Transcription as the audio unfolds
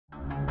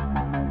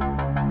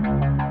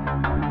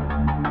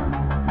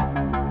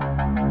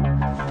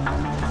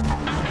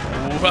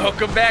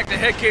Welcome back to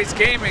HeadCase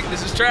Gaming.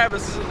 This is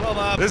Travis. This is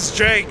Bob. This is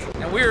Jake.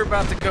 And we're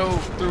about to go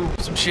through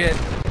some shit.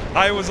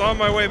 I was on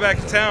my way back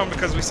to town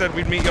because we said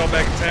we'd meet y'all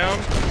back in town.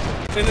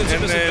 And then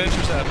some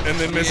misadventures happened. And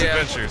then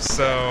misadventures,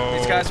 so...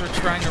 These guys were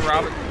trying to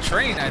rob a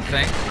train, I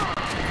think.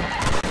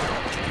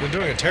 They're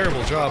doing a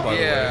terrible job, by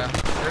the way. Yeah,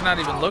 they're not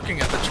even looking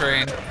at the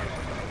train.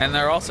 And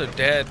they're also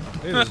dead.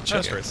 Hey, there's a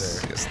chest right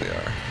there. Yes, they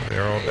are.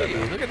 They're all dead.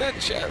 Hey, look at that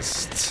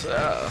chest.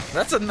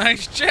 That's a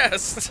nice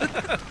chest.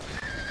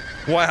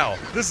 Wow,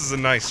 this is a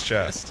nice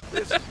chest.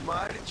 This is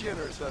mighty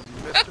generous of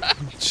you,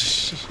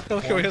 mister. I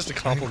like how he has to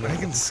compliment. I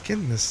can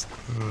skin this.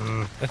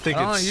 I think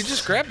Oh, it's... you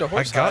just grabbed a I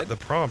horse got hide. the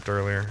prompt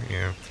earlier,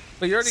 yeah.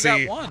 But you already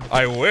See, got one.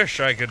 I wish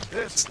I could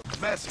This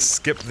is messy.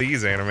 skip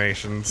these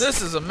animations.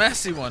 This is a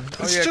messy one.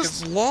 It's yeah,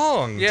 just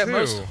long, yeah, too.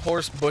 most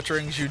horse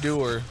butcherings you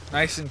do are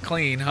nice and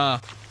clean, huh?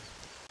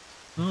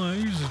 Oh, I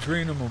usually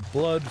drain them of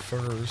blood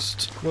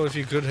first. Well, if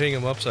you could hang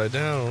him upside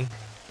down.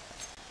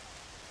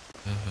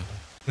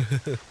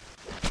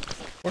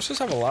 Horses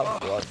have a lot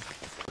of blood.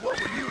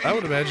 I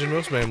would imagine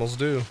most mammals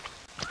do.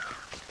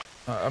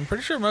 I'm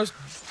pretty sure most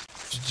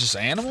just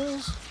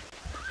animals.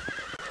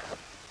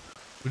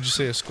 Would you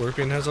say a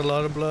scorpion has a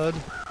lot of blood?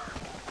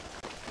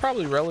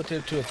 Probably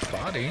relative to its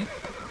body.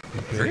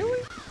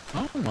 Really?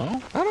 I don't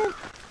know. I don't...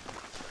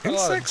 A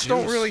lot of Insects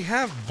don't juice. really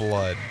have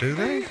blood, do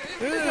they?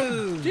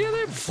 Yeah, they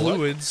have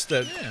Fluids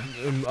that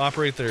Yeah.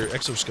 operate their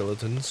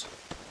exoskeletons.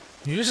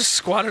 You just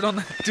squatted on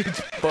that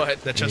dude's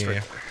butt. That chest Yeah.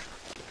 right.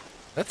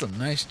 That's a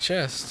nice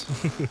chest.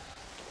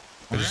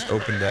 I just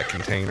opened that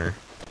container.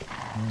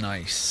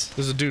 Nice.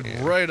 There's a dude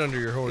right under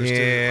your horse,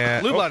 Yeah.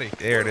 too. Blue body.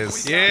 There it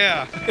is.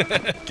 Yeah.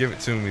 Give it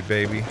to me,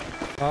 baby.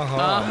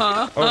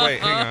 Uh-huh. Oh, wait,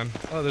 hang on.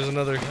 Oh, there's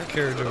another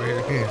carriage over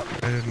here. Yeah,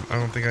 I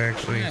don't think I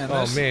actually... Man, Oh,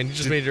 that's- man, you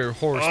just made your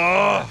horse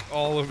Oh,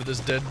 all over this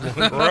dead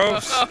one.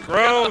 gross,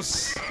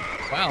 gross.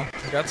 Wow,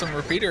 got some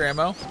repeater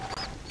ammo.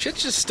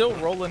 Shit's just still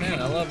rolling in.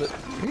 I love it.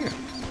 Yeah.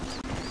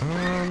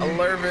 I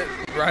love it.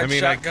 Ride I mean,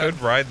 shotgun. I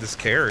could ride this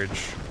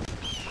carriage.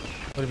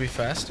 Would it be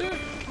faster?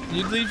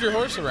 You'd leave your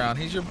horse around.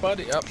 He's your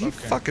buddy. Up. He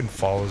Okay. fucking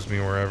follows me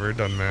wherever. It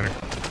doesn't matter.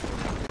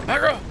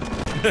 Aggro!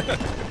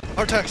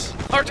 Artax.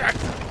 Artax!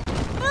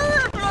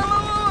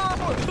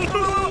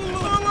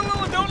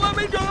 Don't let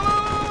me go!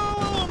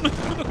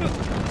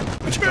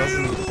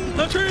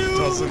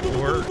 Doesn't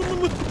work.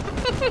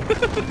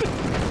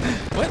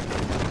 What?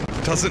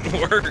 Doesn't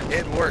work.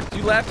 It worked.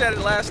 You laughed at it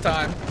last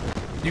time.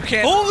 You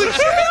can't. Holy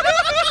shit!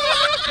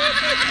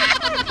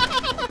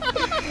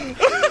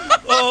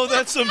 Oh,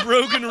 that's some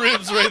broken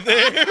ribs right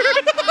there.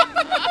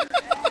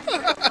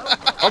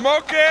 I'm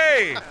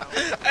okay.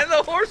 And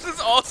the horses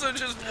also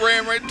just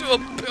ran right into a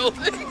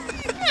building.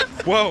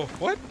 Whoa,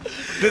 what?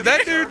 Did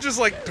that dude just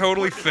like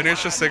totally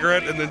finish a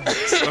cigarette and then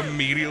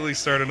immediately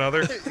start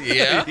another?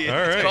 Yeah. All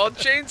right. It's called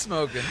chain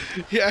smoking.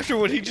 Yeah, after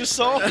what he just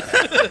saw.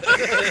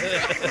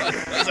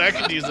 Zach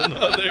could use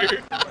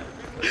another.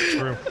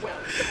 True.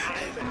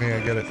 Yeah, I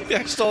get it. Yeah,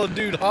 I saw a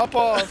dude hop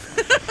off,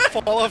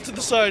 fall off to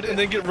the side, and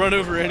then get run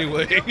over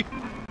anyway.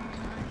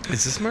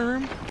 Is this my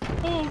room?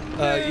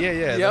 Yeah,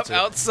 Yep, that's it.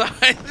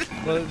 outside.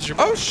 Well, it's your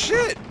Oh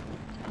shit!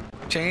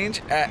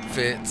 Change at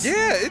fits.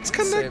 Yeah, it's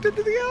connected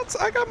to the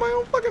outside. I got my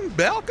own fucking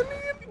balcony.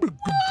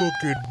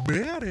 Fucking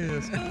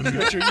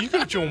badass. you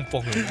got your own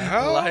fucking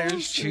house. Liars, You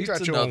cheats,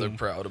 got your another own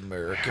proud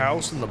American.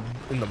 house in the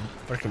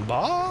freaking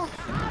bar.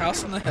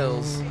 House in the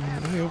hills.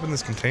 Let me open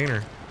this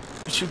container.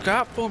 What you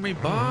got for me,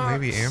 box?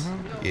 Maybe ammo?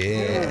 Ooh,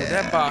 Yeah.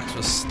 that box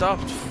was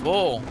stuffed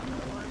full.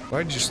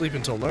 Why did you sleep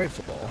until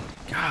nightfall?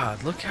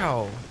 God, look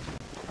how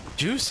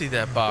juicy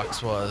that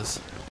box was.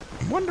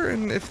 I'm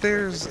wondering if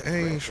there's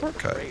a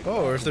shortcut.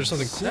 Oh, or if there's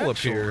something cool up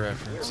Sexual here.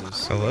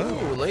 references. Hello?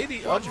 Ooh,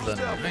 lady of the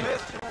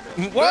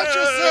night. Watch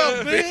yourself,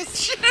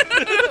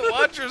 bitch.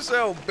 Watch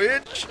yourself,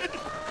 bitch.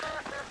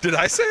 Did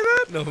I say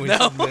that? No, we No.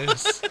 didn't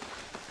miss.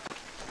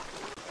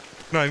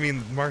 No, I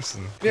mean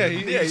Marson. Yeah, he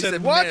he said,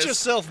 said watch miss."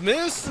 yourself,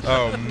 miss.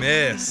 Oh,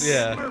 miss.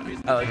 Yeah.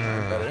 I like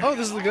that better. Oh,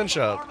 this is the gun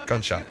shop.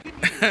 Gunshot.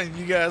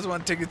 You guys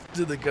want tickets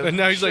to the gun And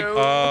now he's like, show?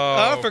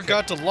 Oh, I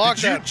forgot to lock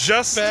Did you that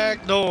just-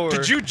 back door.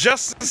 Did you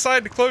just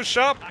decide to close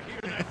shop?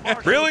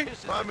 Really?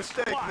 My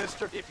mistake,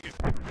 mister.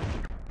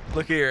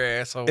 Look here,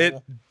 asshole. It.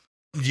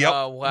 Yep.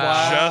 Oh,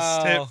 wow.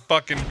 Just hit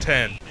fucking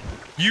 10.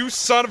 You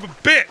son of a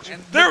bitch!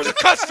 There was a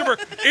customer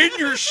in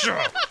your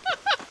shop.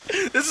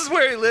 This is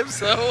where he lives,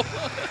 though.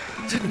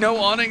 No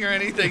awning or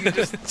anything. He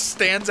just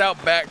stands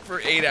out back for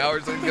 8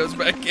 hours and goes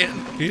back in.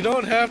 You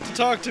don't have to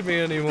talk to me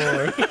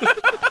anymore.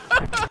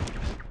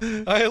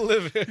 I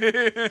live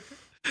here.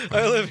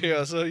 I live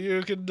here, so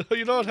you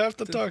don't have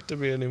to talk to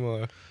me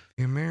anymore.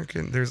 The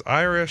American. There's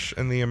Irish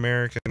and the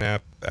American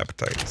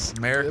appetites.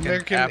 American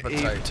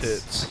appetites. ape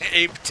tits.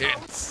 Ape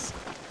tits.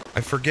 I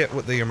forget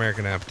what the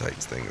American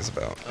appetites thing is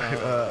about.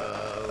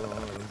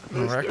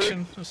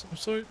 Erection of some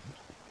sort?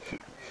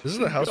 This is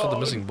the house with the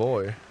missing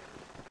boy.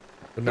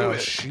 But now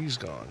she's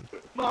gone.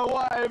 My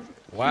wife.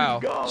 Wow.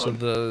 She's gone. So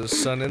the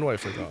son and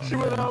wife are She gone.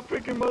 went out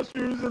picking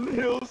mushrooms in the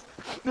hills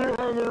near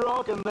Hanging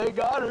Rock, and they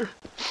got her.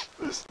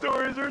 The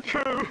stories are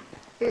true.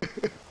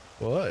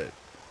 What?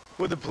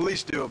 What'd the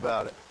police do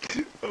about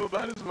it? Oh,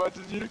 about as much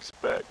as you'd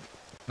expect.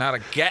 Not a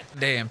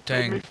goddamn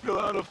Made me thing. fill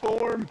out a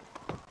form.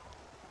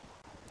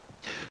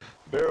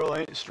 Beryl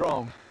ain't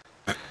strong.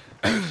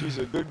 She's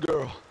a good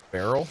girl.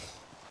 Barrel?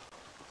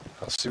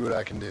 I'll see what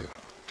I can do.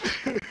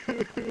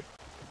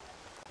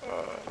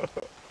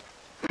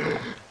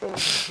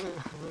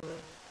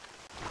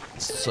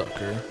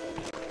 Sucker.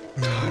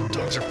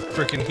 Dogs are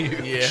freaking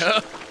huge. Yeah.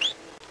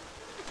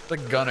 The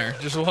gunner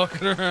just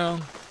walking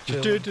around.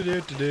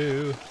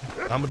 Do.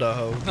 I'm a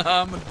dog.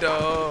 I'm a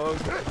dog.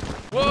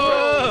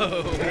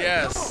 Whoa!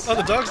 Yes. Oh,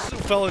 the dogs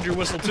followed your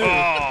whistle too.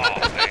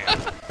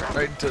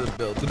 Right into the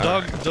building. The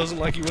dog doesn't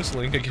like you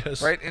whistling, I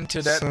guess. Right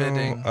into that So,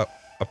 bidding.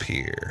 up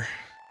here.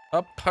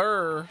 Up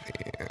her.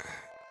 Yeah.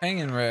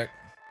 Hanging wreck.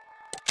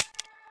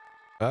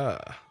 Ah.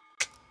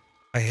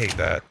 I hate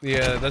that.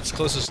 Yeah, that's the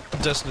closest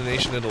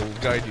destination it'll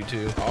guide you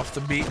to. Off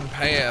the beaten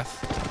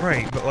path.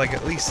 Right, but like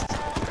at least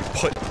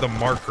put the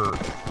marker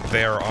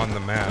there on the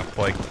map.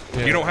 Like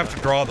you don't have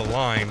to draw the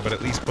line, but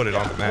at least put it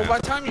on the map. Well, by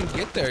the time you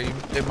get there, you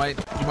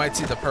might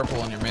see the purple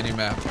on your mini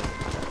map.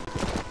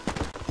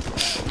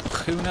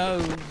 Who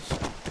knows?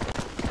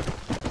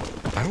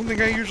 I don't think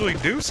I usually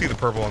do see the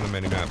purple on the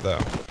mini map though.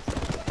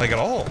 Like at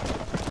all.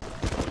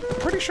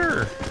 Pretty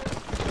sure.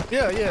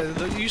 Yeah,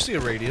 you see a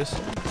radius.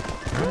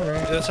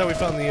 Alright. That's how we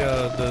found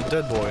the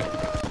dead boy.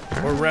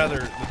 Or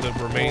rather, the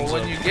remains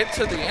Well, when of... you get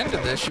to the end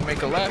of this, you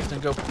make a left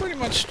and go pretty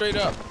much straight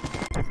up.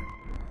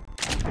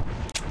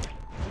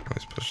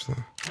 Let's push the.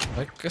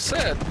 Like I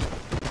said.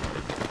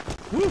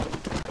 Woo!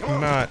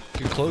 Not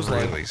Good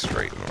clothesline. really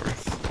straight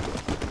north.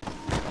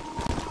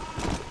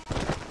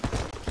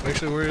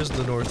 Actually, where is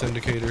the north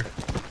indicator?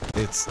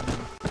 It's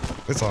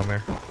on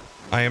there.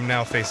 I am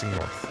now facing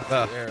north.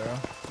 Ah. Arrow.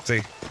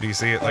 See? Do you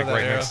see it like that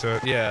right arrow. next to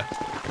it? Yeah.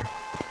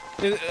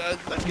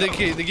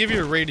 They give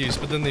you a radius,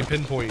 but then they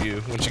pinpoint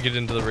you once you get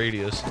into the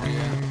radius.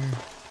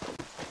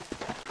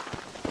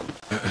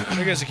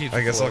 I guess it keeps.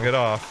 I guess the I'll flow. get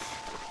off.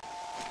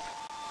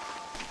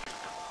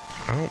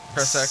 I don't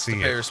Press X to see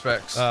pay it.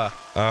 respects.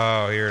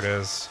 Oh, here it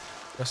is.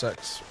 Press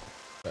X.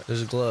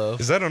 There's a glove.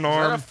 Is that an Is that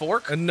arm? a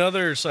fork?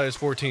 Another size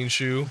 14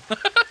 shoe.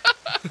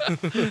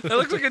 It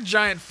looks like a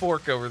giant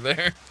fork over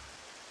there.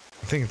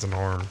 I think it's an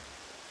arm.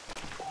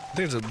 I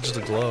think it's just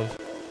a glove.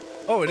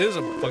 Oh, it is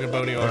a fucking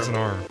bony arm. That's an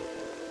arm.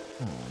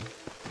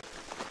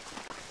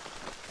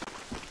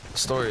 The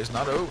story is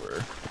not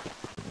over.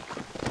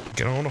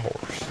 Get on a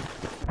horse.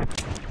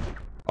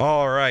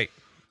 All right.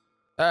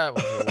 That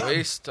was a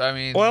waste. I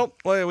mean, Well,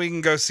 we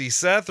can go see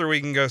Seth or we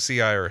can go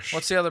see Irish.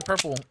 what's the other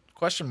purple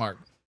question mark?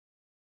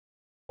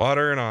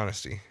 Water and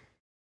honesty.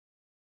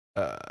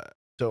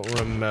 Don't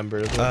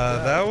remember.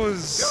 That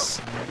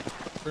was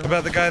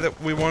about the guy that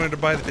we wanted to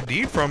buy the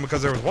deed from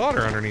because there was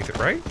water underneath it,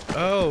 right?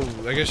 Oh,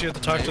 I guess you have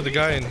to talk to the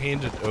guy and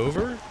hand it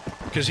over?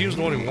 Because he was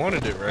the one who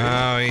wanted it, right?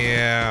 Oh,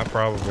 yeah,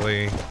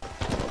 probably.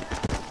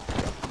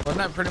 Wasn't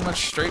that pretty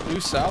much straight due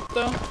south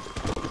though?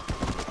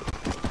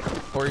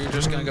 Or are you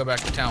just gonna go back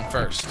to town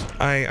first?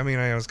 I mean,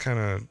 I was kind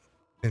of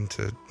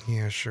into,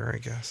 yeah, sure, I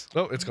guess.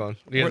 Oh, it's gone.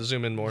 You have to What-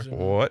 zoom in more.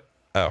 What?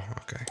 Oh,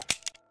 okay.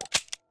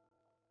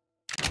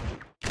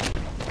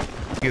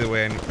 Either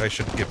way, I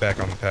should get back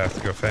on the path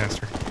to go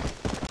faster.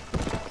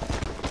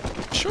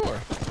 Sure.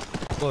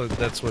 Well,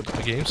 that's what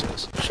the game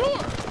says. Sure.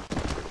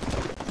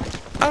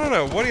 I don't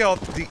know. What do y'all?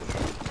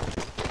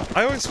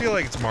 I always feel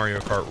like it's Mario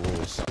Kart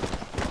rules.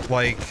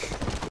 Like,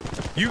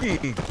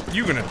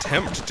 you can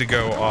attempt to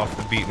go off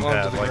the beaten Onto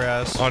path, the like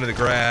grass. onto the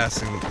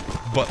grass,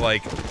 but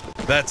like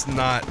that's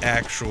not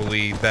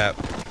actually that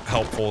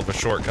helpful of a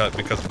shortcut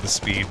because of the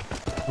speed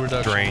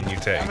Reduction. drain you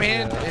take. I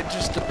mean, it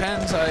just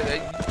depends.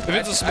 If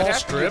it's a small I'd have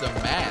strip to do the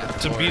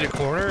math To for beat a it.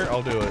 corner,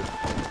 I'll do it.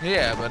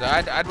 Yeah, but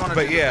I'd want to.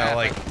 But do the yeah, math.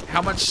 like,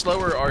 how much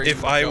slower are you?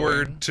 if I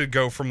were going? to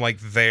go from like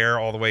there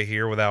all the way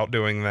here without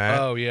doing that,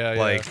 Oh, yeah,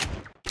 like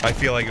I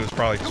feel like it was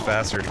probably just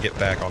faster to get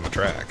back on the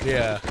track.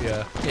 Yeah.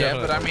 Yeah,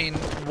 but I mean,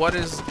 what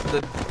is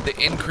the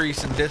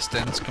increase in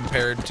distance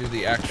compared to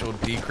the actual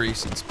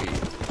decrease in speed?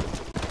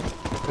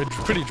 It's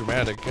pretty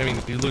dramatic. I mean,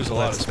 you lose a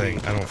Well, lot that's of the thing.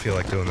 speed. I don't feel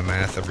like doing the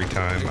math every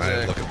time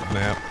I look at the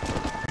map.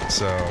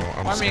 So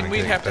I'm I just mean, gonna we'd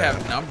take have to that.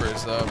 have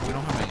numbers though. We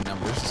don't have any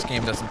numbers. This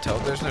game doesn't tell.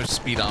 There's no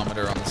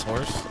speedometer on this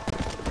horse.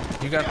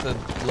 You got the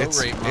low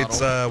rate model. It's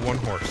 1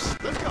 horse.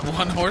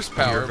 1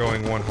 horsepower. You're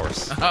going 1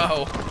 horse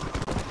Oh,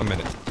 a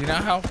minute. do you know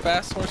how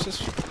fast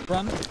horses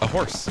run? A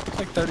horse. It's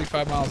like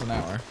 35 miles an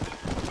hour.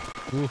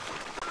 Ooh,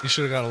 you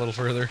should have gone a little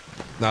further.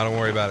 No, don't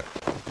worry about it.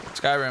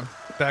 Skyrim.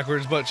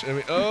 Backwards bunch. I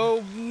mean,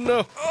 oh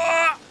no.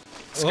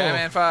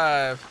 Skyman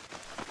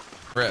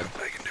 5. Red. I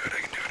can do it. I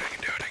can do it. I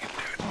can do it. I can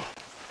do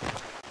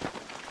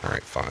it. All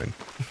right, fine.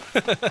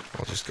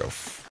 I'll just go.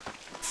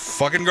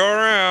 Fucking go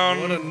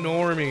around. What a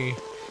normie.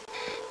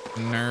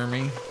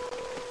 Nermy.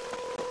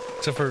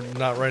 Except for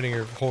not riding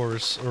your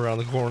horse around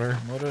the corner.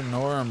 What a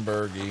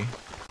Nurembergy.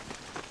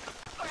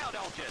 Well,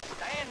 don't just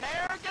stand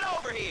there. Get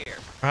over here.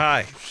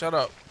 Hi. Shut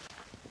up.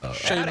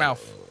 Shut your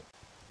mouth.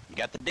 You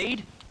got the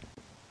deed?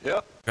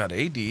 Yep, Got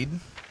a deed.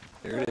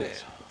 there it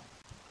is.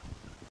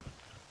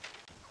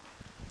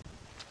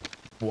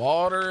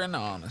 Water and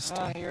honesty.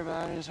 I hear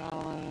about it.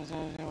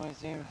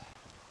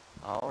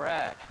 All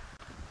right.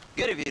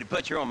 Good of you to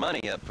put your own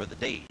money up for the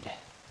deed.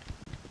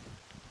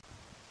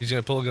 He's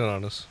gonna pull a gun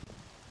on us.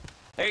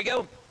 There you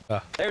go.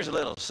 Ah. There's a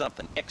little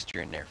something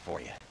extra in there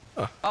for you.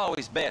 Huh.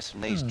 Always best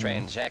when these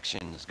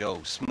transactions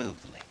go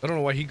smoothly. I don't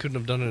know why he couldn't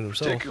have done it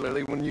himself.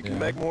 Particularly when you can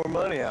make more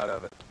money out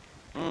of it.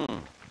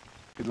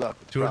 Good luck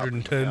with the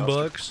property, 210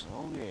 bucks.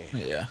 Oh,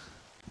 yeah. Yeah.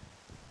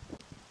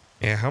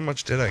 Yeah, how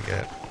much did I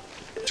get?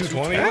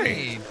 220.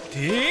 Hey,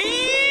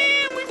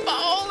 damn, we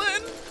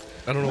ballin'.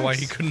 I don't know why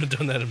he couldn't have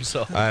done that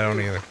himself. I don't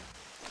either.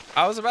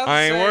 I was about to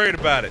I ain't say, worried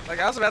about it. Like,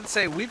 I was about to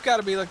say, we've got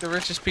to be like the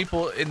richest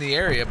people in the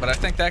area, but I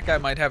think that guy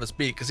might have us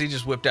beat because he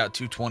just whipped out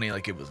 220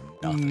 like it was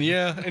nothing.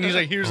 Yeah, and he's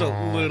like, here's a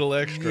little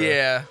extra.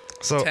 Yeah.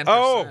 So, 10%.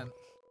 oh,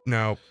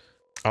 no.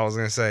 I was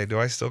going to say, do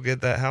I still get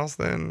that house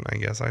then? I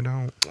guess I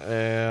don't.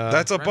 Yeah.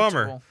 That's a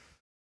bummer. Rentable.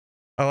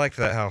 I liked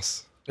that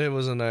house. It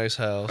was a nice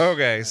house.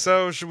 Okay,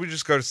 so should we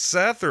just go to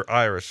Seth or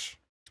Irish?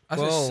 I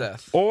Well, just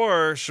Seth.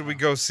 Or should we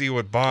go see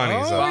what Bonnie's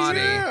Oh, up to? Bonnie.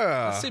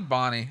 yeah. Let's see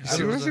Bonnie. I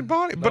See want what to see the-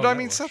 Bonnie. But no, I that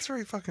mean, was- Seth's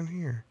right fucking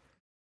here.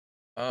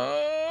 Um.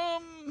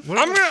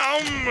 I'm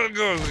gonna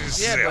go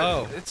see Yeah, Seth. but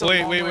Oh, it's a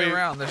wait, long wait, way wait.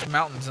 around. There's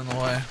mountains in the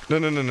way.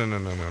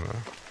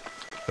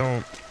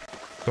 No.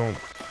 Don't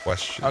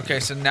question. Okay,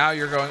 so now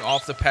you're going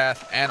off the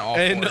path and off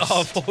And horse.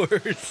 off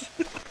horse.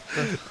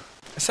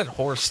 I said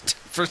horsed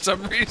for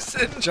some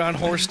reason. John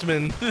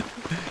Horstman.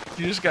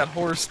 You just got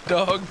horse,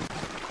 dog.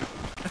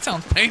 That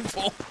sounds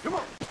painful.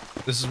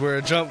 This is where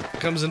a jump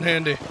comes in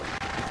handy.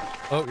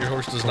 Oh, your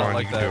horse does Come not on,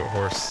 like you can do it, that.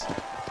 horse.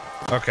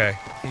 Okay,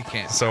 He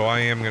can't. so I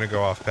am gonna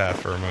go off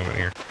path for a moment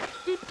here.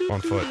 On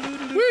foot.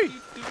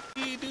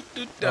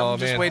 Oh, I'm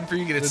just man. waiting for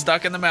you to get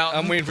stuck in the mountain.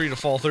 I'm waiting for you to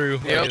fall through.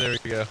 Yep. Okay, there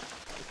we go.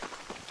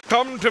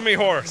 Come to me,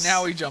 horse.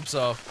 Now he jumps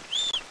off.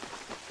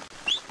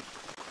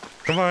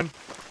 Come on.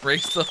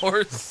 Race the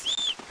horse.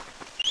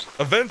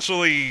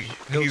 Eventually,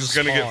 He'll he's just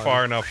gonna get spawn.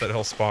 far enough that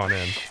he'll spawn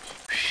in.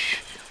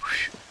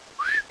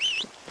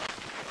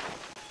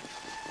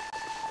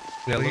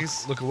 Yeah,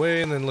 Please. look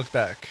away and then look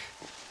back.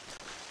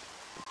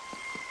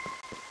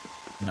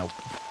 Nope.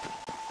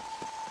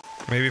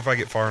 Maybe if I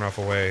get far enough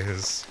away,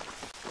 his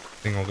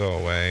thing will go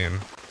away, and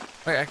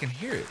Wait, I can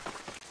hear it.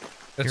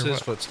 That's Hear his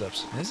what?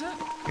 footsteps. Is it?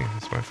 yeah,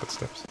 it's my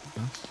footsteps.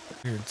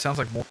 Weird. It sounds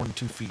like more than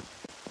 2 feet.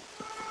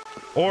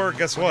 Or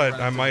guess what?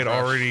 I might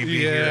already be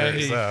here Yeah, at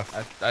he-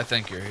 Seth. I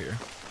think you're here.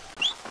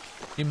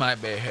 He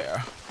might be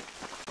here.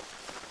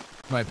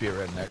 Might be a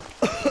redneck.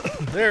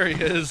 There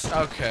he is.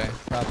 Okay,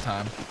 about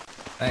time.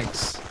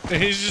 Thanks.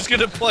 He's just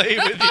gonna play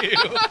with you.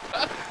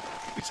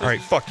 All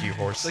right, fuck you,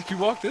 horse. Like you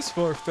walked this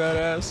far, fat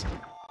ass.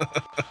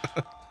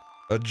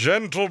 A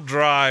gentle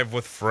drive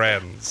with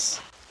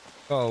friends.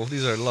 Oh,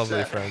 these are lovely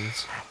Zach.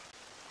 friends.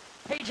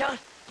 Hey, John.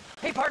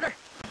 Hey, partner.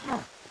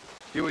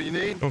 Get what you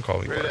need? Don't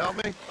call me Ready to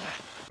partner. help me?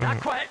 Not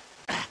quite.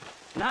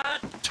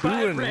 Not 2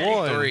 quite and ready.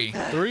 1. Three.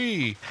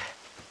 3.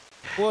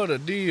 What a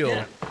deal.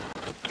 Yeah.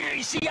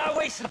 You see, I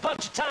wasted a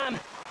bunch of time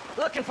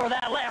looking for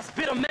that last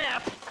bit of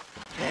map.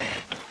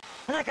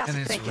 And I got And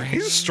to it's thinking, raining.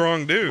 He's a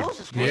strong dude.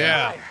 Moses was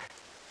Yeah. a liar.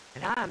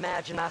 And I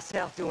imagine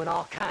myself doing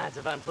all kinds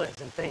of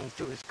unpleasant things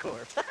to his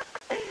corpse.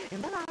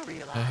 And then I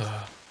realized,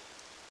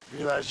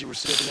 Realized you were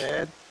skipping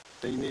ahead?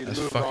 That you needed That's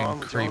to move fucking on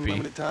with your own creepy.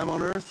 limited time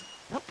on Earth?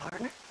 no,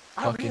 partner,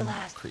 I Fucking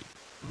realized creep.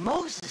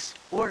 Moses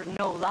weren't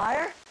no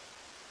liar.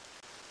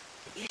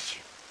 The issue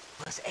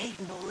was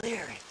Aiden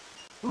O'Leary,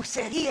 who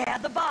said he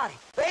had the body.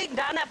 Aiden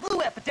died in that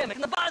flu epidemic,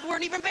 and the bodies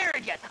weren't even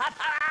buried yet.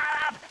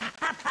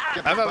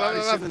 Got the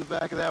body sitting in the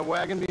back of that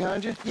wagon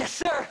behind you? Yes,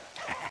 sir.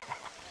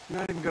 You're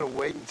not even gonna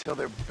wait until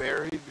they're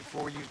buried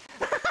before you...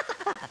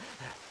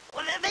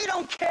 Well, they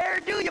don't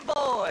care, do you,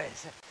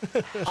 boys?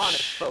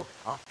 Honest folk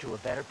off to a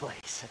better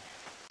place.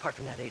 Apart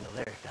from that Aiden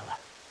O'Leary fella,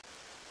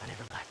 I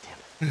never liked him.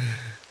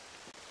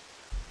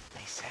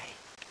 They say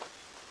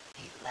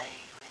he laid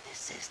with his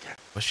sister.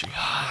 Was she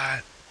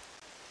hot?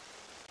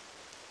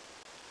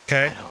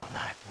 Okay. I don't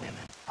like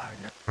women,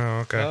 partner. Oh,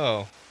 okay.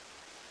 Oh,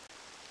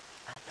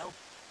 I know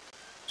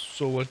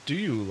so what do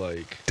you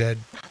like? Dead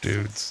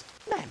dudes.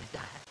 Mammy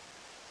died.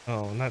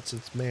 Oh, not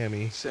since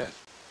Mammy.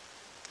 Seth,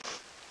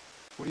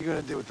 what are you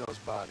gonna do with those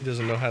He bodies?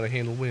 doesn't know how to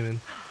handle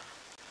women.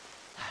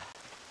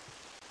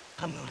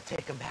 I'm gonna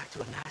take him back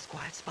to a nice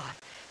quiet spot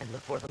and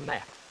look for the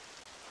map.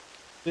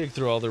 Dig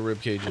through all their rib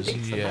cages. I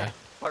need the Yeah. map,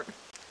 partner.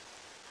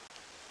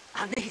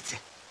 I need it.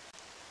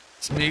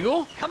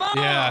 Smeagol? Come on!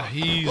 Yeah,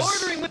 he's-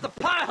 Ordering with a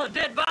pile of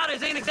dead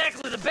bodies ain't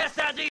exactly the best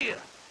idea.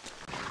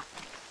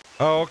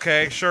 Oh,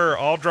 okay, sure.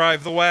 I'll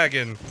drive the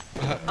wagon.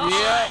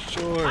 Yeah.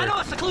 Sure. I know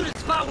a secluded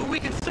spot where we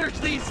can search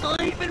these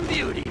sleeping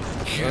beauties.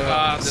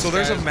 God, this So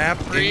there's a guy's map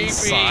creepy.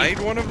 inside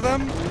one of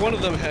them? One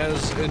of them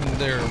has in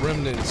their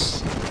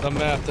remnants a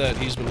map that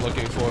he's been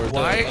looking for. The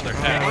Why? other Why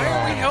half.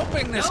 are we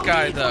helping this No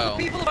guy need for the though?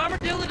 people of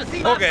Armadillo to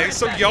see my Okay, friends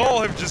so back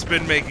y'all have just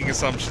been making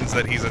assumptions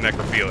that he's a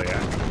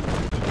necrophiliac.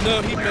 No,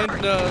 he meant,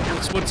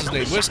 what's his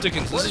name? Wes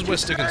Dickens. This is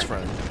Wes Dickens'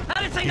 friend.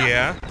 I didn't say nothing.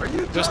 Yeah.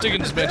 Wes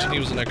Dickens mentioned he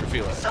was a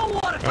necrophiliac. So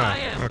what if I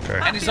am? okay.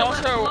 And he's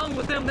also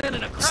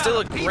still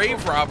a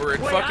grave robber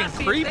and fucking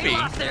creepy.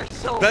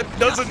 That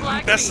doesn't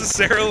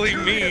necessarily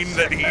mean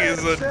that he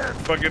is a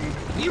fucking.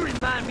 You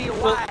remind me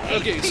of Well, why I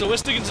hate okay, so people.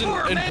 Wes Dickens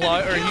For a man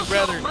implied, or to he kill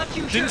rather, so much,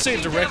 you didn't should say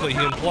it think directly, he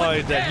they have a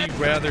implied that problem he'd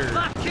with rather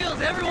that.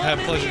 Kills everyone have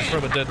in pleasures the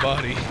from a end. dead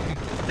body.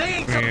 They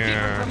ain't something Yeah.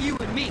 different from you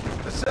and me.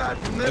 Aside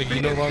from them Like, he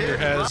no being longer dead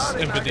and has rotting,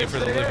 I empathy can for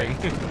the say, living.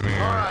 hey,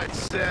 all right,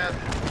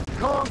 Seth,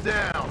 calm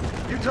down.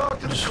 You talk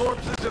to the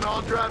corpses and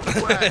I'll drive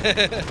the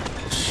wagon.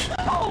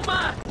 Oh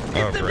my! Oh,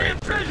 Get the great. damn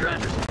treasure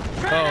hunters!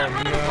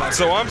 Oh, no.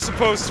 So I'm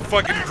supposed to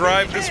fucking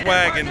drive this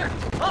wagon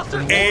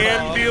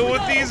and deal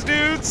with these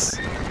dudes?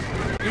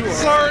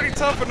 It's already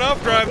tough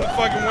enough driving the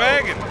fucking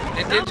wagon.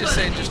 It did just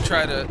say just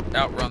try to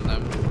outrun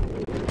them.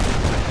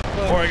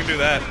 Or I can do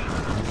that.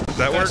 Does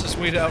that The work? fastest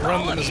way to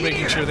outrun them is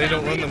making sure they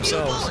don't run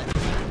themselves.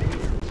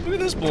 Look at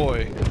this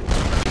boy.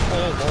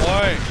 Oh,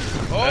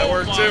 boy. That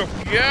worked my too.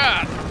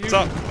 God. What's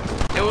up?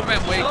 It would have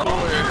been way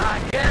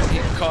cooler if he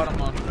caught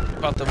him on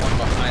about the one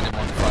behind him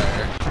on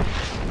fire.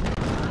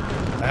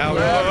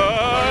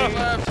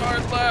 Ow.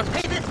 Hard left.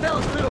 Hey, this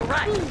fella's a little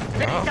right. Maybe he's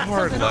Not got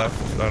hard something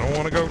left. I don't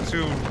want to go too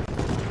You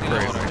know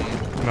what I crazy.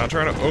 mean. I'm not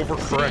trying to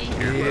overcorrect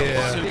here.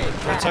 Yeah,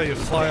 that's how you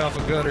fly off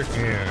a gutter.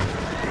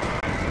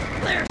 Yeah.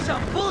 There's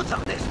some bullets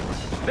on this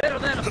one. Better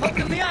than a poke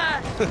in the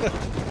eye.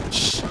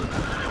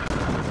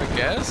 I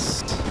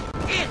guess.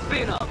 It's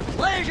been a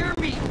pleasure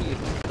meeting you.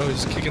 Oh,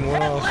 he's kicking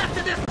one Head off. left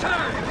of this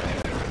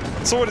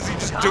turn. So what, is he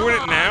just doing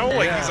it now?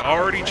 Like Yeah. he's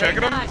already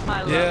checking them? Nice,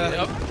 my Yeah.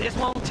 lovely. This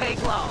won't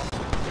take long.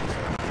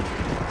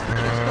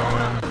 Just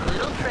going up a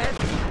little tread.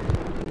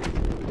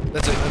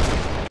 That's it.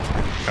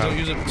 Don't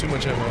use up too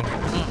much ammo.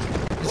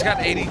 He's got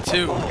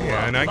 82.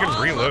 Yeah, and I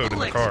can reload in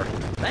the car.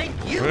 Thank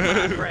you,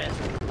 my friend.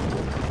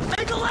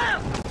 Make a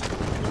left.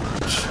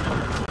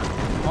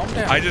 Calm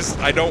down.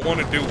 I don't want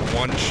to do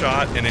one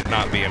shot and it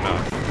not be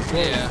enough.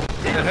 Yeah.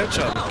 The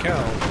headshot would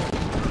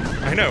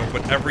count. I know,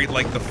 but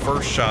the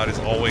first shot is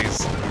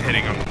always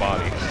hitting on the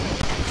body.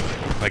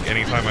 Like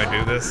anytime I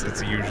do this,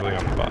 it's usually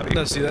on the body.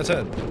 No, see, that's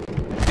head.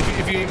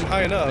 If you aim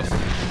high enough.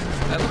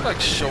 That looked like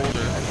shoulder.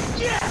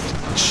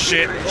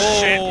 Shit,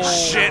 Oh.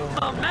 shit.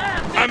 Oh,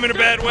 man. I'm in a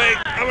bad way.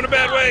 I'm in a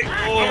bad way.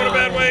 I'm in a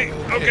bad way.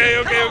 Okay,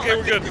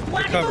 we're good.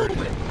 We're covered.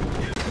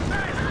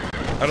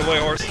 Out of the way,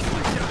 horse.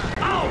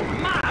 Oh,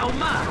 my.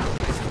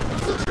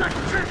 Looks like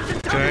the treasure's in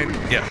Can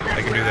I? Yeah,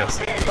 I can do this.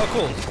 Oh,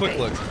 cool. Quick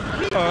look.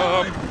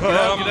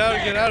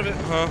 Get out of it.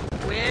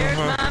 Where's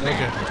my man?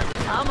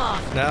 Okay. Come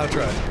on. Now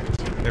try.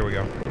 There we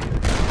go.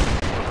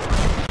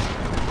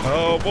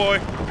 Oh boy.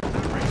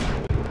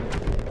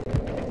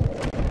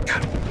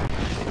 Got him.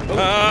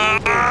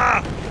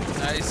 Ah!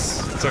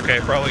 Nice. It's okay.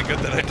 Probably good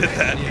that I did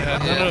that. Yeah,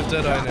 not enough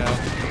Deadeye now.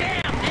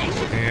 Damn,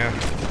 nation.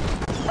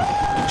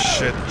 Yeah.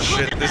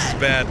 Shit. This is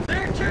bad.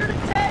 They're turning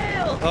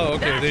tail. Oh,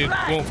 okay, That's they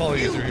right. won't follow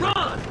you through here.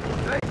 Run.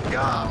 Thank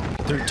God.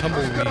 Through Got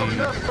tumbleweed.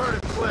 enough burning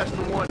flesh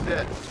for one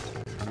day.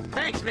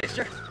 Thanks,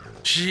 mister.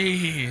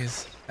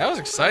 Jeez. That was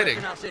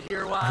exciting. I'll sit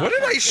here a while. What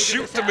did I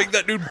shoot to make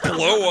that dude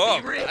blow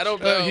up? I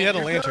don't know. He had a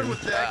Done lantern.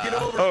 with that. Get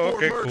over Oh, to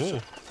okay, Fort Mercer.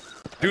 cool.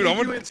 Dude, I'm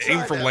gonna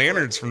aim for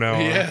lanterns from now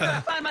on.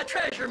 Yeah. Find my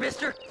treasure,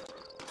 mister.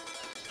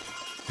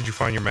 Did you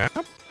find your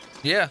map?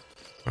 Yeah.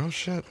 Oh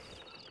shit.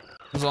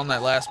 It was on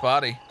that last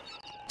body.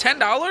 $10?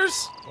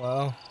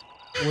 Wow.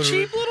 What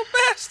Cheap little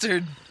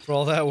bastard. for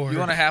all that work. You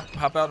want to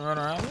hop out and run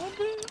around a little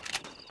bit?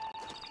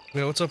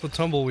 Yeah, what's up with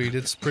tumbleweed?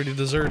 It's pretty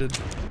deserted.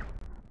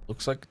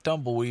 Looks like a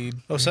tumbleweed.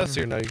 Oh, Seth's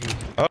here now. You can.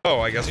 Oh,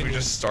 I guess we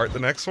just start the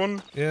next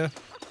one? Yeah.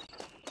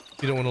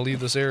 You don't want to leave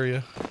this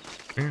area.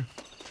 Yeah.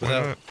 Why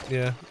Without. not?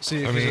 Yeah.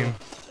 See. I 'cause mean,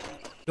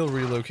 he'll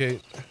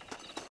relocate.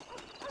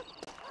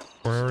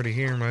 we're already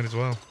here, might as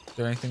well. Is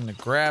there anything to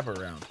grab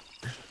around?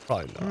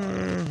 Probably not.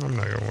 I'm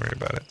not gonna worry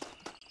about it.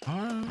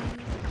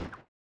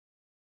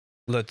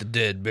 Let the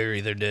dead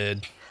bury their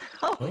dead.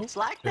 Oh, it's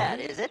like that,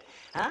 is it?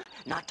 Huh?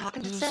 Not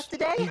talking to Seth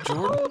today? Hey, Oh,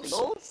 Jordan. the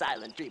old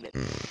silent treatment.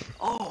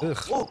 Oh, Ugh.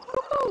 whoa,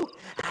 whoa.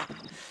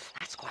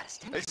 That's quite a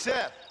stink. Hey,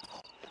 Seth.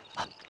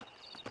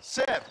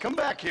 Seth, come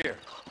back here.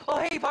 Oh,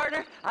 hey,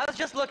 partner. I was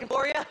just looking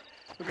for you.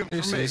 Looking for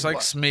He's, me. he's like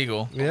What,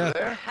 Smeagol. over Yeah.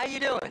 there? How you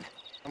doing?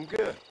 I'm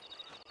good.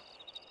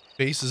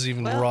 Face is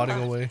even Well,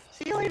 rotting away.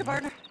 See you later,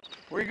 partner.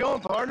 Where you going,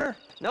 partner?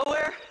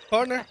 Nowhere.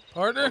 Partner.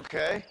 Partner?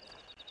 Okay.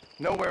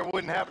 Nowhere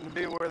wouldn't happen to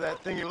be where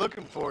that thing you're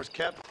looking for is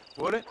kept,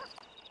 would it?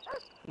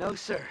 No,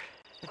 sir.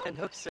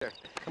 No, sir.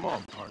 Come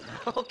on, partner.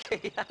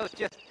 Okay, I was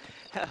just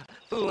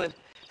fooling.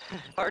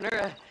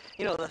 Partner,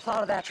 you know, the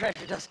thought of that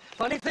treasure does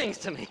funny things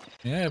to me.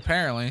 Yeah,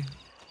 apparently.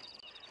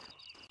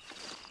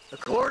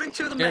 According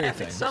to the Scary map,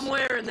 things. it's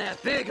somewhere in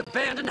that big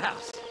abandoned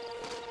house.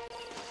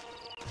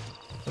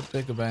 A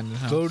big abandoned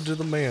house. Go to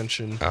the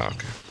mansion. Oh,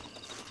 okay.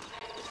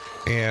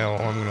 Yeah,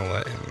 well, I'm gonna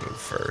let him move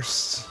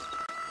first.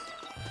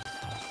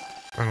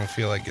 I don't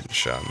feel like getting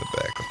shot in the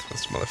back with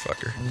this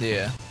motherfucker.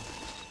 Yeah.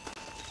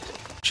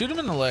 Shoot him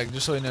in the leg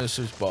just so he knows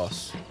who's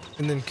boss.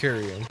 And then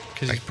carry him.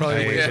 Because he's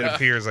probably It Yeah.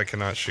 appears I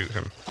cannot shoot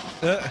him.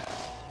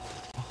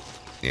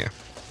 Yeah.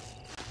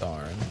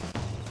 Darn.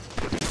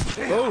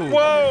 Oh!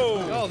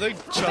 Whoa! Oh, they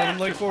shot him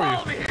like for you.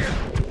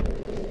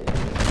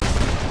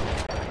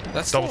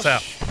 That's Double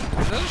tap. Is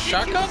that a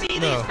shotgun?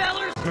 No.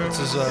 This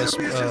is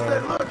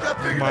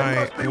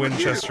My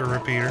Winchester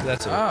repeater.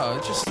 that's it. Oh,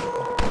 it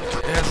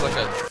has like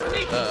a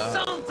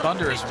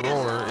thunderous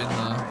roar in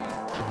the.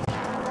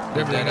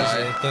 Everything has eye.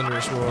 a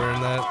thunderous roar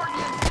in that.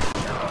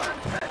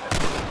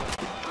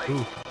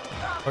 Ooh,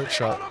 heart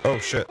shot. Oh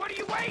shit.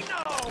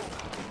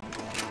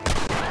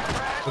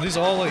 Are these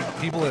all like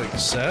people like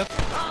Seth?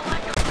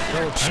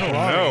 No, I don't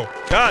know.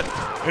 God!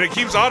 And it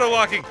keeps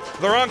auto-locking.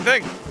 The wrong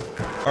thing.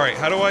 Alright,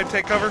 how do I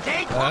take cover?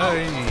 Right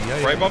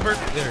bumper?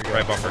 There you go.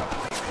 Right bumper. I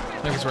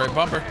think it's right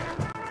bumper.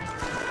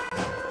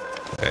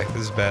 Okay,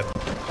 this is bad.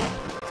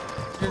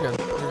 You're good.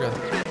 You're good.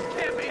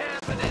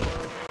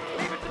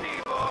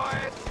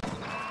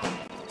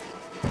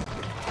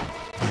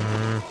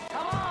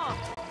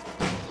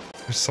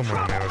 There's someone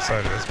on the other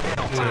side of this.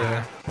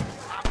 Yeah.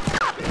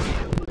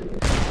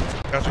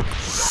 Gotcha.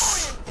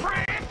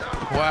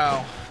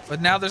 Wow.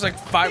 But now there's like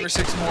 5 or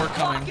 6 more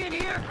coming. He's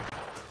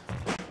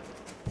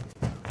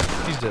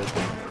dead.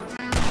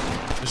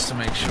 Just to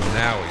make sure.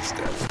 Now he's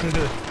dead.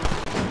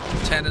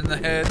 10 in the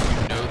head,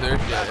 you know they're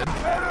dead.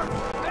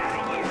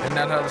 Isn't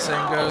that how the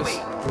saying goes?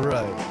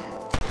 Right.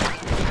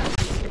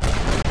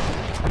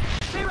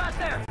 Stay right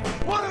there.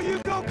 Why don't you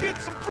go get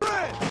some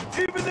bread?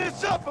 Even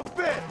this up a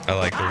bit. I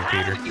like the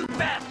repeater. You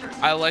bastard.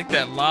 I like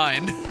that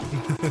line.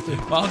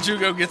 Why don't you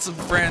go get some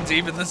friends,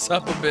 even this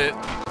up a bit?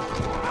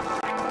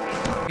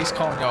 He's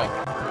calling y'all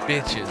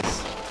bitches.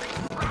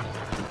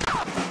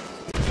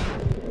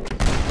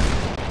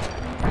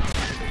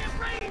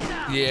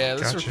 Yeah,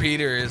 this Gotcha.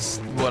 repeater is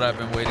what I've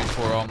been waiting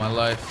for all my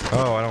life.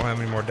 Oh, I don't have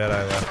any more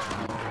Deadeye left.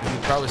 You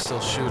could probably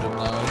still shoot him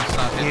though. He's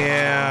not hitting.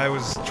 Yeah, I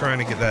was trying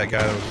to get that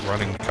guy that was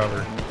running to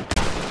cover.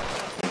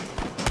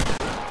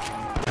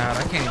 God,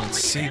 I can't even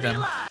see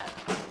them.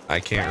 I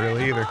can't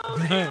really either.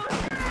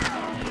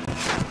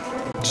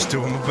 Just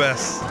doing my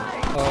best.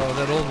 Oh,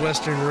 that old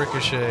Western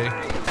ricochet.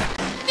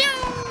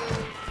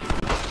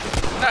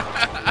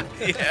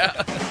 Yeah.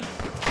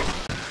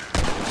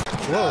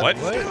 Whoa, What?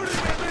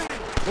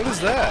 What is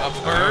that? A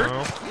bird?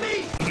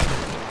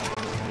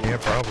 Yeah,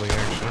 probably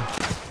actually.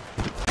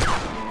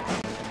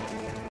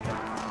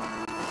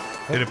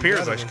 It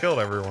appears I killed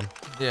everyone.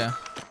 Yeah.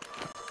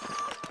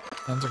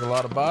 Sounds like a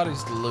lot of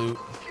bodies to loot.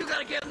 You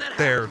gotta get in that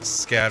They're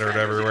scattered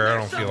everywhere. I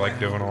don't feel like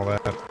doing all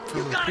that.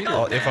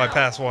 If I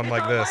pass one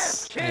like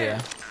this.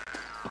 Yeah.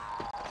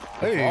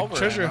 Hey, Revolver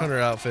treasure ammo. hunter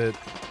outfit.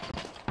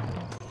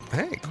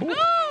 Hey, cool.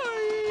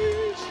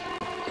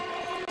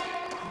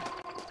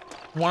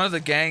 One of the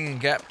gang in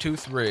Gap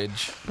Tooth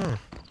Ridge.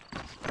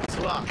 It's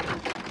locked.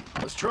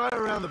 Let's try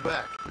around the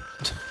back.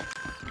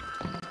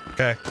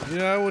 Okay.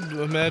 Yeah, I would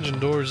imagine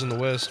doors in the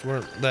West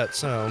weren't that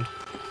sound.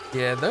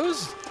 Yeah,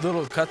 those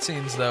little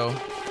cutscenes though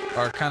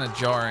are kind of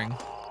jarring.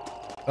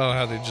 Oh,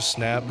 how they just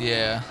snap?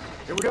 Yeah.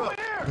 Here we go.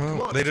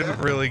 Well, they didn't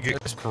really get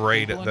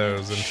great at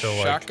those until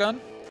like Shotgun?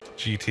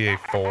 GTA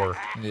 4.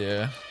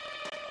 Yeah.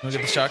 Wanna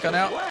get the shotgun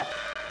out?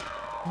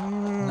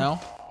 No?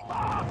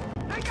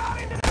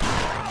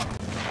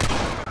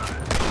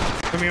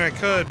 I mean, I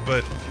could,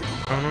 but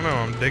I don't know.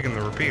 I'm digging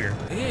the repeater.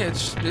 Yeah,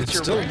 it's It's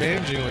your still way.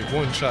 managing like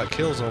one-shot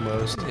kills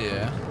almost.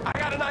 Yeah. I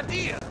got an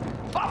idea.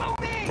 Follow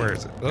me. Where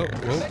is it? Oh, There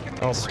it is. whoa.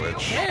 I'll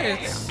switch. Yeah,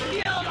 it's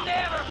You'll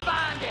never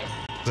find it.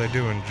 'Cause I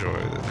do enjoy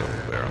the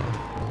double barrel.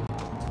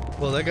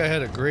 Well, that guy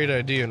had a great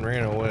idea and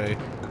ran away.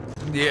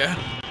 yeah.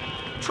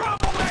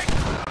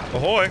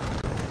 Ahoy!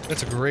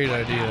 That's a great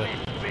idea.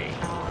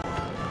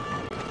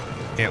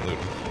 Can't loot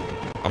him.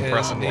 I'm And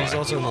pressing he's Y.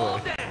 also in the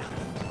way.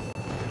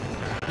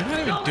 You're not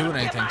even doing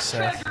anything,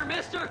 Seth. Treasure,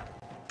 mister.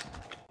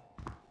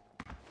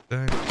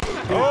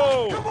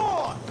 Oh! Come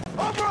on!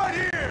 I'm right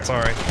here!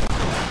 Sorry. I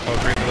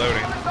was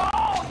reloading.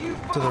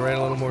 To the right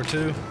a little more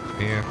too.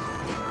 Yeah.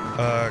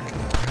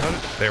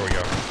 There we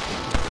go.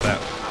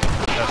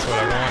 That's what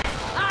I want.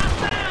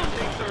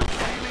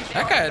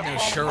 That guy had no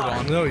shirt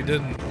on. No, he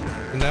didn't.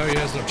 And now he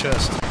has no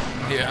chest.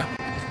 Yeah.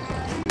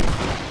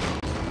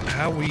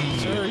 How we?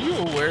 Sir, are you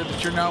aware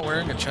that you're not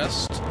wearing a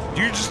chest?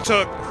 You just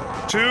took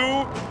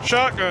 2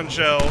 shotgun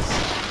shells,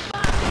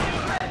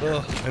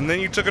 Ugh. and then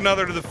you took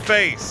another to the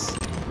face.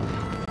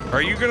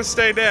 Are you gonna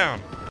stay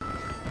down?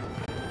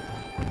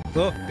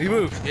 Oh, he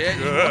moved. Yeah,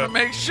 you want to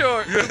make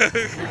sure.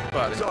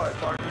 Buddy. Sorry,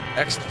 partner.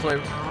 X to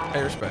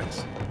pay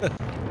respects.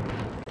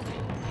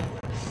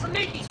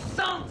 Sneaky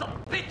sons of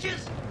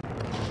bitches.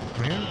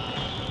 Man,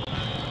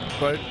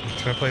 But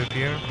can I play the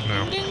piano?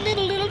 No.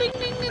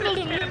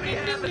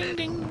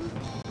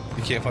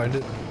 you can't find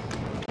it.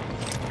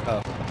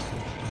 Oh.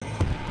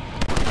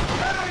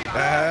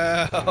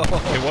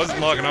 Ow. It wasn't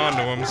logging on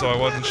to him, so I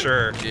wasn't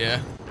sure. Yeah.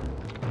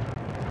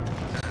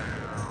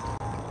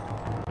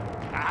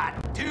 I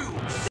do.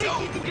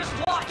 Think you can just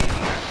walk in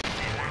here?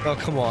 Oh,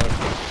 come on.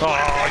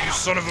 Oh, you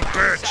son of a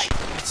bitch!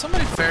 Did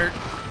somebody ferret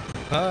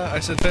I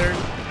said there.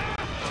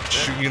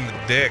 Shoot you in the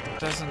dick.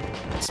 doesn't.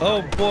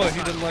 Oh boy,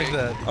 he didn't like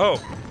that. Oh,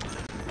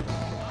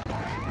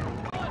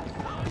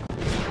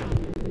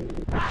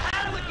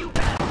 How do we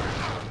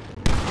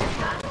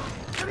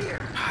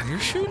You're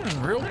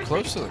shooting real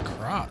close to the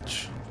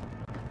crotch.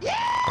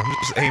 I'm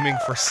just aiming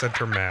for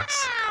center mass.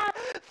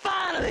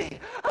 Finally,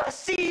 I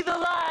see the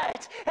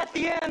light at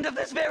the end of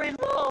this very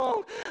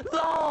long,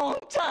 long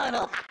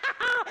tunnel.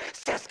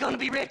 Seth's gonna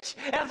be rich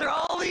after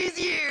all these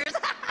years.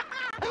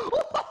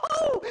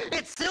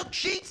 It's silk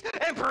sheets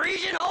and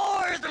Parisian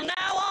whores from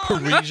now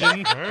on.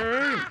 Parisian.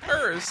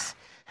 Hers.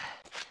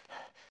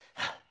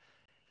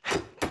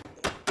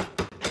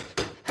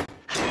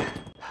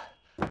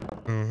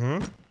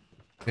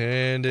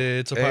 And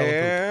it's a pile of poop.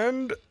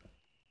 And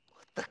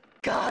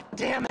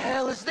Goddamn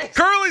hell is this?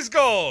 Curly's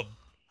gold.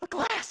 A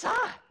glass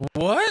eye.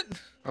 What?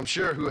 I'm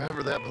sure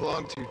whoever that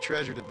belonged to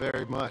treasured it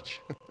very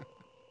much.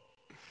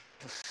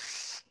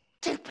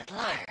 Stupid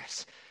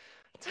liars.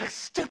 Those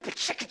stupid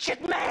chicken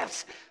shit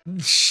maps.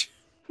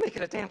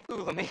 Making a damn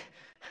fool of me.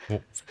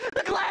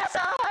 The glass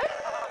eye.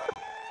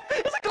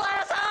 It's a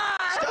glass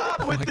eye.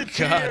 Stop with the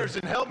God. tears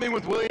and help me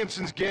with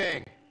Williamson's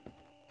gang.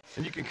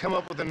 And you can come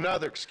up with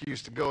another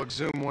excuse to go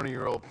exhume one of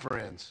your old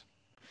friends.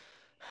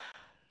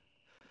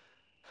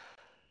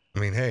 I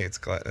mean, hey,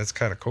 that's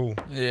kind of cool.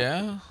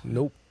 Yeah.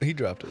 Nope, he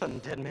dropped it. Hunting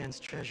dead man's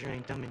treasure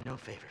ain't done me no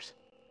favors.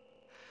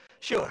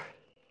 Sure.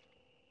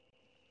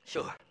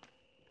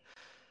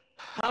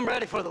 I'm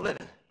ready for the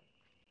living.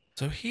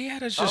 So he had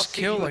to I'll just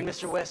see kill you and like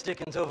Mr. West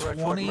Dickens over at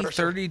Fort 20, Mercer.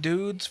 30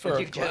 dudes for And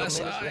a you glass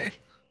gentlemen as well. eye.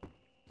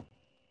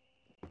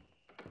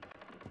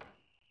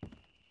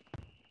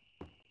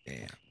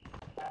 Damn.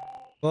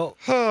 Well,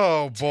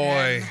 Oh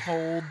boy. $10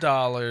 whole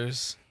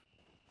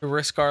to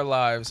risk our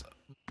lives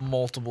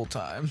multiple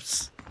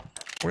times.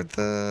 Where's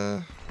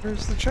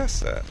the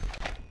chest at?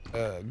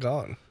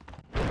 gone.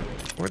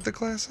 Where'd the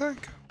glass eye go?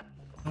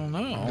 I don't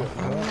know.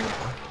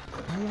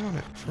 I want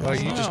it. Oh,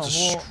 you just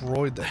Well,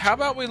 destroyed that. How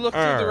about we look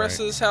through the rest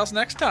of this house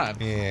next time?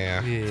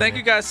 Yeah. Yeah. Thank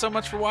you guys so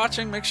much for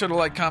watching. Make sure to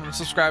like, comment, and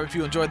subscribe if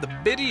you enjoyed the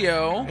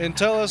video. And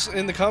tell us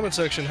in the comment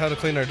section how to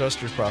clean our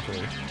dusters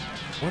properly.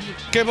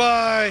 Okay,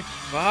 bye.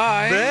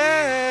 Bye.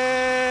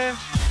 Bye.